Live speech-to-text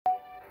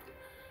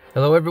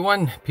Hello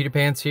everyone, Peter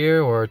Pants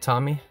here, or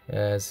Tommy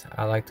as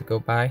I like to go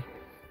by.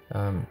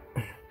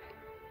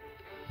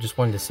 Just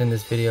wanted to send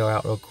this video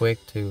out real quick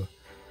to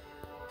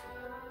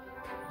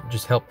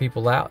just help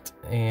people out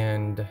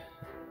and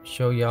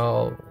show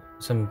y'all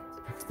some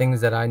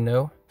things that I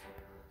know.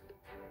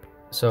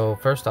 So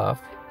first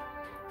off,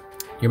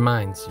 your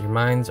mines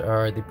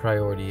are the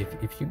priority.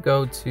 If you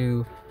go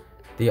to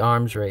the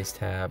arms race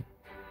tab,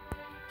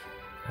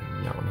 I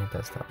did not want to hit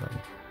that stop button.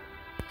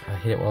 I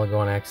hit it while ago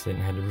on accident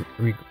and had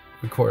to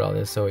record all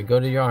this. So we go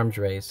to your arms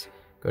race,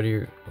 go to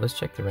your, let's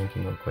check the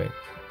ranking real quick.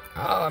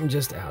 Oh, I'm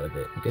just out of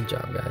it. Good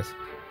job, guys.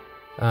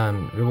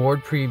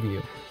 Reward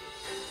preview.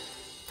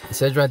 It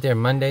says right there,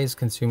 Mondays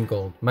consume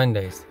gold.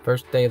 Mondays,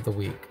 first day of the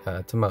week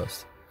to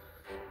most.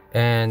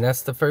 And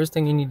that's the first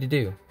thing you need to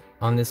do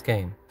on this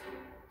game.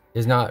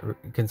 Is not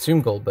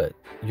consume gold, but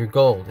your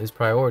gold is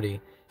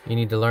priority. You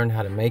need to learn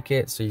how to make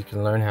it so you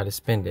can learn how to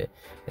spend it.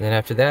 And then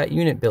after that,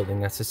 unit building.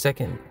 That's the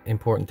second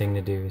important thing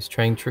to do, is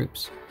train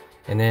troops.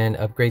 And then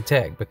upgrade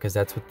tech, because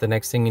that's what the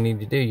next thing you need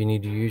to do. You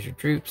need to use your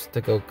troops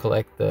to go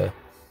collect the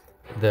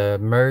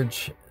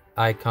merge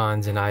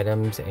icons and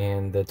items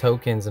and the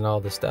tokens and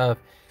all the stuff.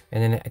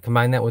 And then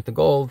combine that with the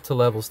gold to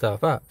level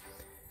stuff up.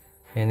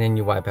 And then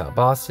you wipe out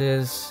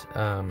bosses,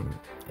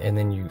 and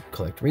then you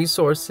collect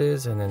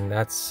resources, and then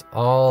that's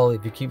all.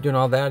 If you keep doing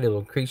all that, it'll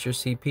increase your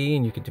CP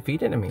and you can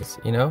defeat enemies,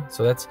 you know?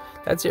 So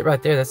that's it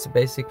right there. That's the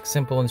basic,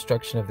 simple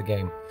instruction of the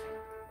game.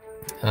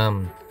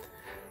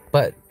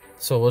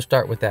 So we'll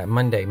start with that.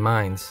 Monday,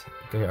 mines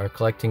are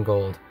collecting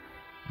gold.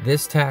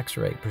 This tax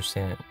rate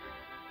percent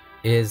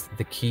is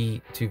the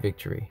key to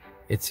victory.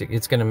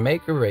 It's gonna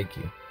make or break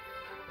you.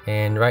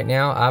 And right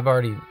now, I've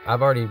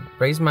already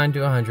raised mine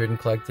to 100 and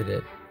collected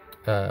it.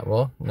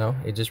 Well, no,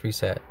 it just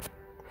reset.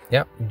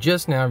 Yep,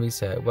 just now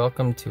reset.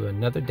 Welcome to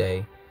another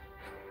day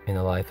in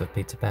the life of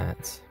Pizza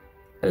Pants.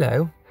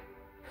 Hello.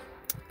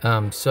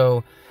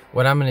 So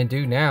what I'm gonna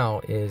do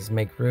now is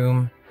make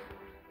room.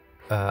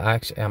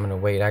 Actually, I'm gonna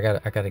wait. I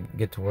gotta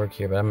get to work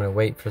here, but I'm gonna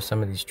wait for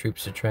some of these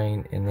troops to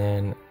train, and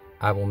then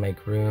I will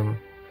make room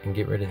and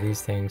get rid of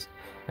these things,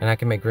 and I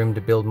can make room to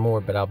build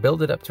more. But I'll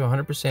build it up to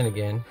 100%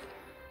 again,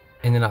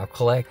 and then I'll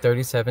collect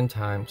 37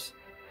 times.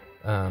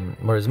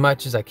 Or as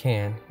much as I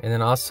can. And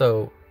then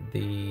also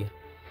the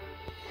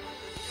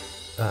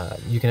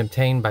you can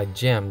obtain by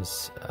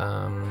gems.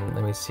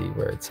 Let me see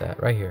where it's at.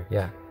 Right here.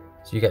 Yeah,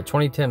 so you got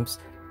 20 attempts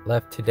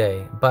left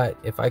today, but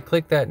if I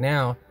click that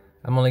now,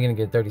 I'm only gonna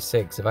get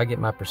 36. If I get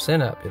my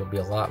percent up, it'll be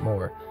a lot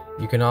more.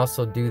 You can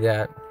also do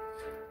that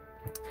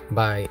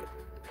by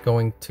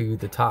going to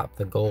the top,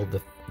 the gold,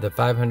 the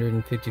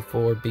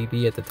 554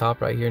 BB at the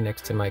top right here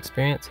next to my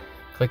experience.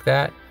 Click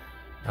that.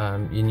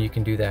 And you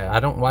can do that. I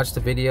don't watch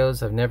the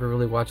videos. I've never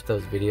really watched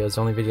those videos.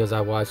 The only videos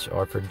I watch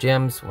are for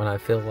gems when I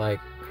feel like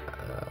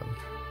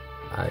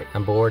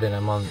I'm bored and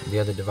I'm on the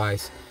other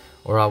device,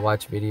 or I'll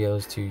watch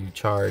videos to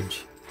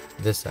charge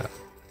this up.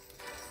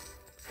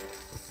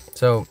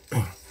 So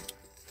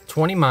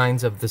 20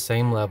 mines of the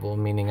same level,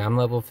 meaning I'm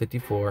level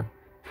 54.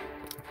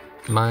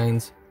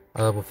 Mines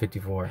are level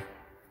 54.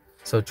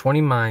 So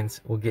 20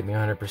 mines will get me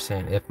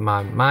 100%. If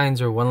my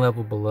mines are one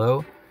level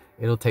below,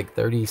 it'll take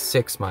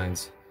 36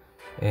 mines.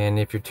 And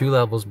if you're 2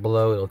 levels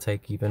below, it'll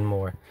take even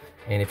more.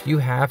 And if you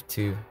have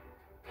to,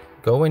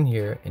 go in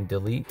here and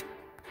delete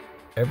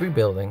every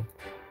building.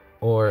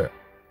 Or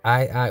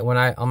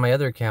on my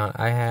other account,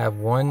 I have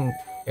 1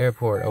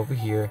 airport over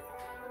here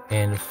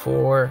and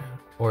 4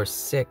 or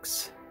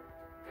 6,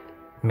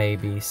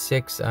 maybe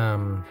 6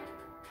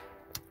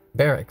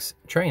 barracks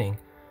training.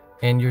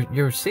 And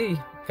you'll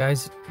see,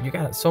 guys, you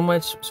got so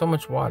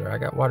much water. I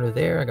got water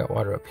there, I got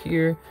water up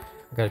here,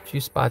 I got a few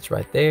spots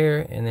right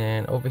there, and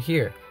then over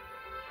here.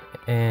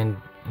 And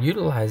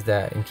utilize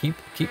that and keep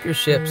your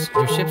ships.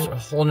 Your ships are a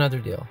whole nother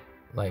deal.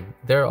 Like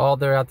they're out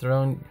their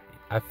own.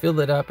 I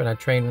filled it up and I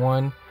trained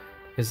 1,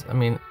 because I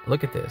mean,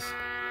 look at this.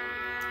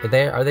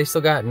 They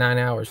still got 9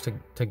 hours to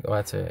go. Oh,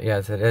 that's it. Yeah,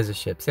 it is a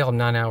ship. Still have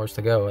 9 hours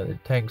to go. The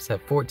tanks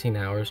have 14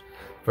 hours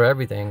for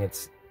everything.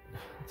 It's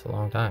a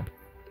long time.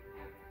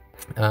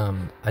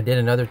 I did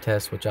another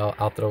test, which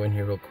I'll throw in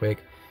here real quick,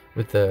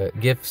 with the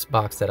gifts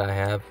box that I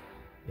have.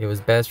 It was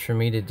best for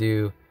me to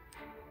do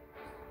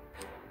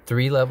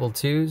 3 level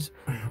 2s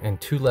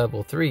and 2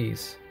 level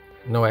 3s.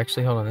 No,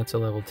 actually, hold on, that's a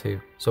level 2.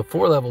 So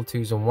 4 level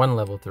 2s and 1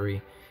 level 3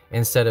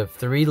 instead of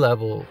 3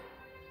 level.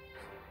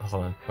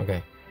 Hold on.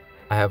 Okay,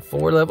 I have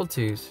 4 level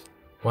 2s,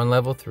 1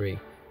 level 3,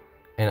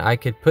 and I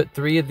could put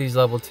 3 of these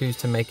level 2s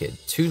to make it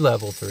 2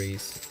 level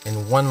 3s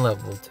and 1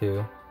 level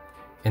 2,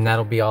 and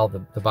that'll be all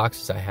the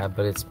boxes I have.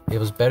 But it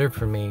was better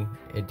for me.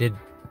 It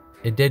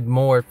did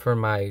more for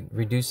my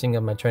reducing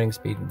of my training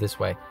speed this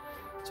way.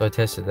 So I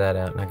tested that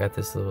out, and I got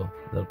this little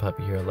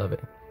puppy here. I love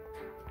it.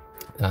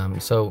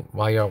 So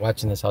while you're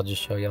watching this, I'll just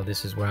show y'all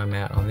this is where I'm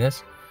at on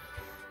this.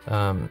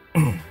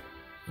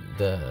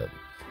 The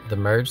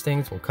merge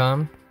things will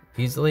come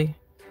easily.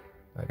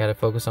 I gotta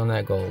focus on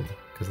that gold,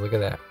 because look at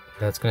that.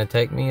 That's gonna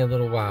take me a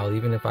little while.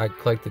 Even if I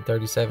collected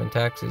 37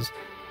 taxes,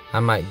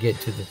 I might get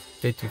to the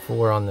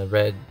 54 on the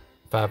red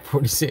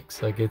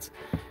 546. Like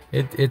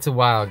it's a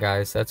while,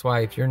 guys. That's why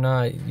if you're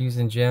not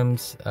using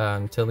gems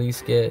to at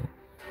least get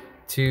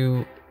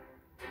to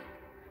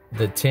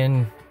the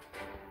 10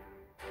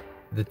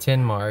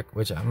 mark,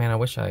 which, man, I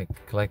wish I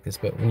could collect this,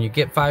 but when you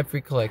get 5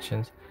 free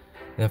collections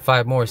and then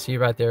 5 more, see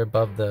right there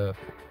above the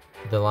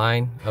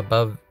line,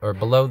 above or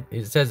below,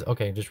 it says,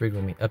 okay, just read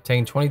with me,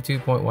 obtain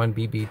 22.1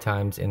 BB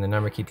times, and the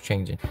number keeps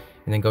changing,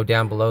 and then go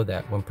down below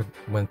that.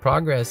 When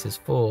progress is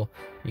full,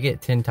 you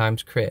get 10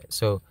 times crit.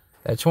 So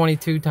that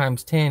 22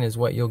 times 10 is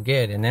what you'll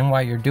get, and then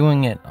while you're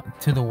doing it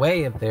to the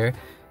way up there,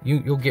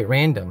 you'll get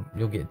random.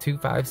 You'll get 2,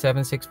 5,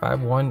 7, 6,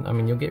 5, 1. I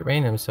mean, you'll get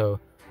random, so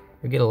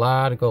you'll get a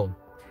lot of gold.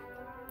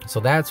 So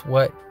that's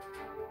what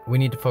we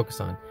need to focus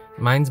on.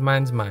 Mines.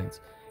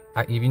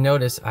 If you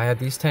notice, I have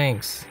these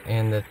tanks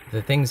and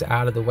the thing's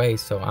out of the way,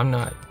 so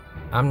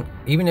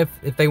even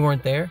if they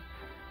weren't there,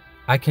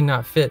 I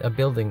cannot fit a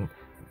building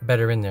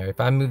better in there. If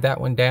I move that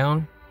one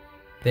down,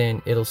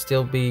 then it'll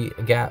still be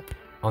a gap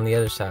on the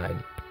other side.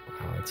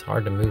 Wow, it's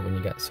hard to move when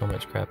you got so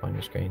much crap on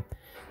your screen.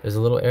 There's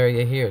a little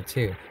area here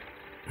too,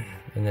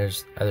 and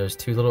there's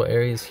 2 little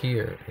areas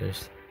here.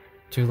 There's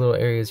 2 little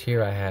areas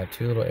here. I have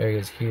 2 little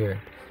areas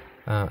here.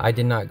 I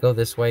did not go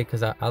this way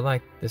because I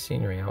like the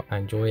scenery. I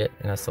enjoy it,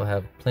 and I still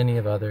have plenty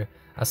of other.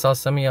 I saw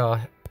some of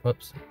y'all.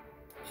 Whoops.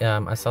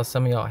 I saw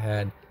some of y'all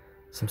had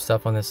some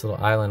stuff on this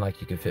little island,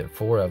 like you could fit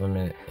 4 of them,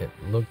 and it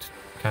looked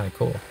kind of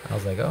cool. I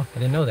was like, oh, I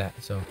didn't know that.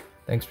 So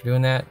thanks for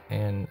doing that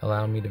and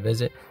allowing me to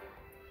visit.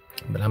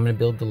 But I'm gonna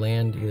build the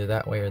land either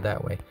that way or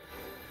that way.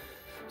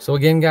 So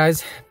again,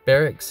 guys,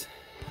 barracks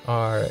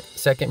are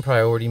second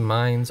priority.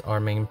 Mines are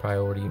main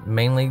priority,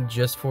 mainly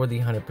just for the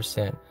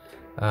 100%.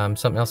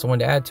 Something else I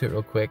wanted to add to it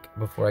real quick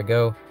before I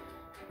go.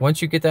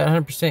 Once you get that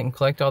 100% and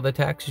collect all the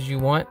taxes you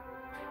want,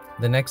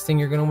 the next thing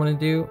you're going to want to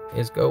do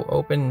is go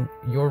open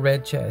your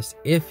red chest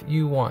if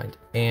you want.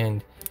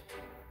 And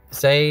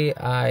say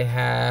I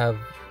have,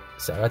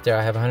 so right there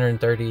I have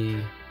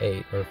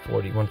 138 or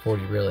 40,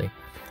 140 really.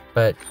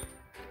 But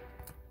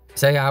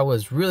say I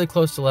was really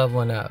close to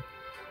leveling up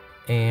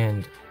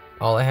and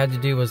all I had to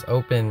do was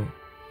open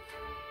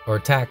or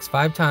tax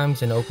 5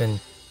 times and open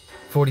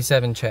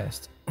 47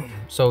 chests.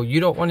 So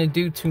you don't want to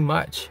do too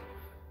much.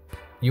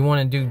 You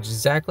want to do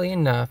exactly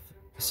enough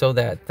so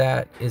that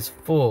that is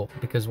full,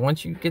 because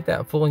once you get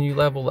that full and you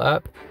level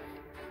up,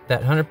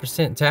 that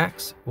 100%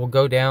 tax will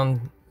go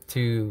down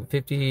to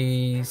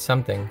 50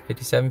 something,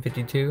 57,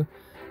 52,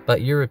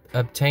 but your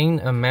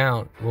obtained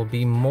amount will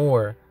be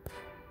more.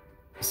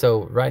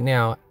 So right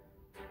now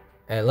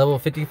at level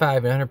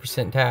 55 and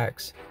 100%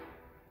 tax,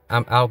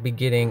 I'll be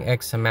getting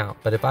X amount.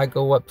 But if I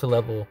go up to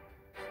level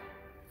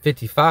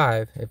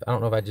 55, I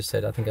don't know if I just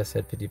said, I think I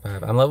said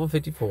 55. I'm level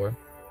 54,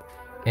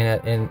 and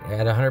at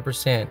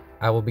 100%,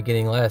 I will be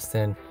getting less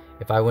than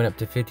if I went up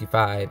to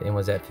 55 and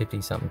was at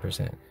 50 something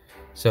percent.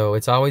 So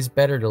it's always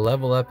better to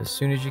level up as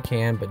soon as you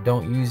can, but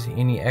don't use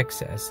any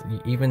excess.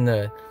 Even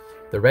the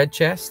red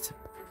chest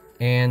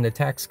and the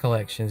tax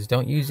collections,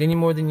 don't use any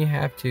more than you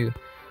have to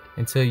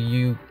until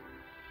you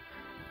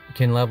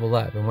can level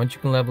up. And once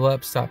you can level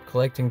up, stop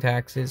collecting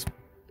taxes,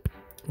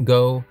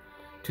 go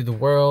to the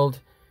world,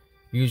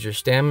 use your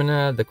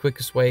stamina. The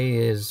quickest way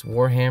is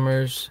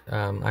Warhammers.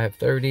 I have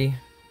 30,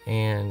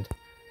 and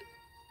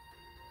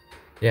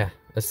yeah,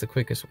 that's the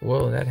quickest.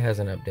 Whoa, that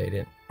hasn't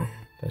updated.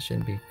 That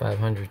shouldn't be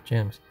 500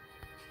 gems.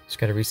 Just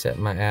got to reset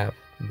my app.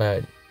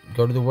 But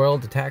go to the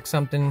world, attack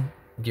something,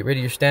 get rid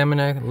of your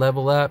stamina,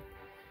 level up,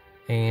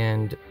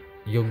 and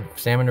you'll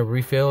stamina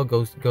refill.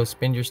 Go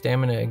spend your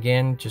stamina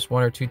again, just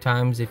 1 or 2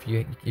 times if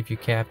you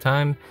have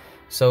time.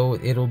 So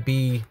it'll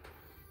be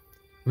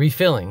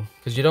refilling,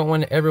 because you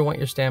don't ever want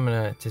your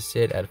stamina to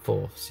sit at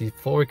full. See,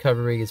 full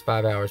recovery is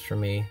 5 hours for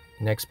me.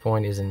 Next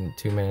point is in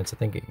 2 minutes. I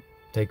think it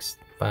takes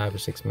 5 or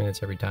 6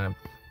 minutes every time.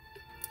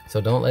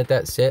 So don't let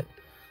that sit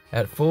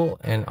at full.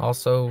 And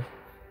also,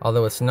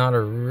 although it's not a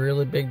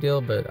really big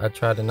deal, but I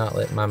try to not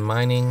let my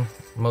mining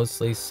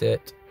mostly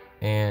sit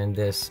and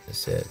this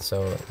sit.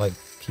 So like,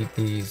 keep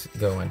these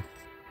going.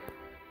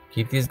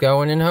 Keep these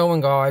going and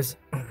hoeing, guys.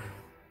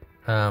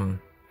 Because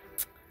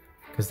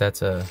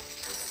that's a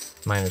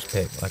miner's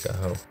pick, like a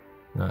hoe,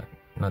 not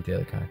the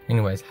other kind.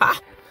 Anyways, ha!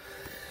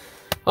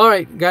 All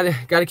right,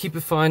 gotta keep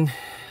it fun.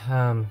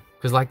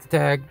 Because like the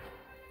tag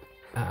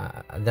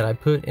that I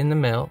put in the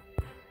mail,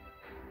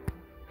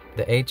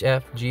 the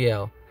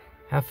HFGL,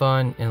 have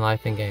fun in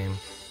life and game.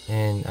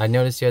 And I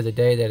noticed the other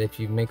day that if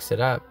you mix it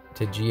up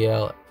to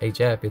GL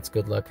HF, it's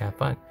good luck, have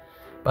fun.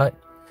 But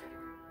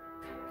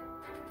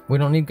we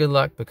don't need good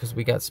luck, because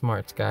we got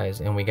smarts,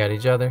 guys, and we got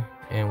each other,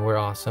 and we're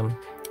awesome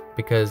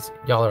because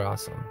y'all are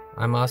awesome.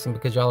 I'm awesome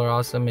because y'all are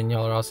awesome, and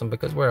y'all are awesome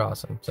because we're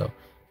awesome. So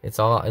it's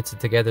a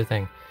together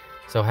thing.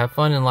 So have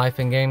fun in life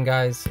and game,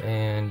 guys,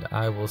 and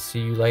I will see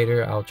you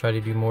later. I'll try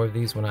to do more of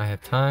these when I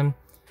have time.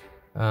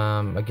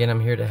 Again,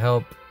 I'm here to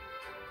help,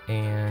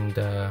 and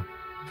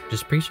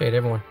just appreciate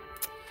everyone.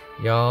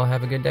 Y'all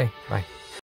have a good day. Bye.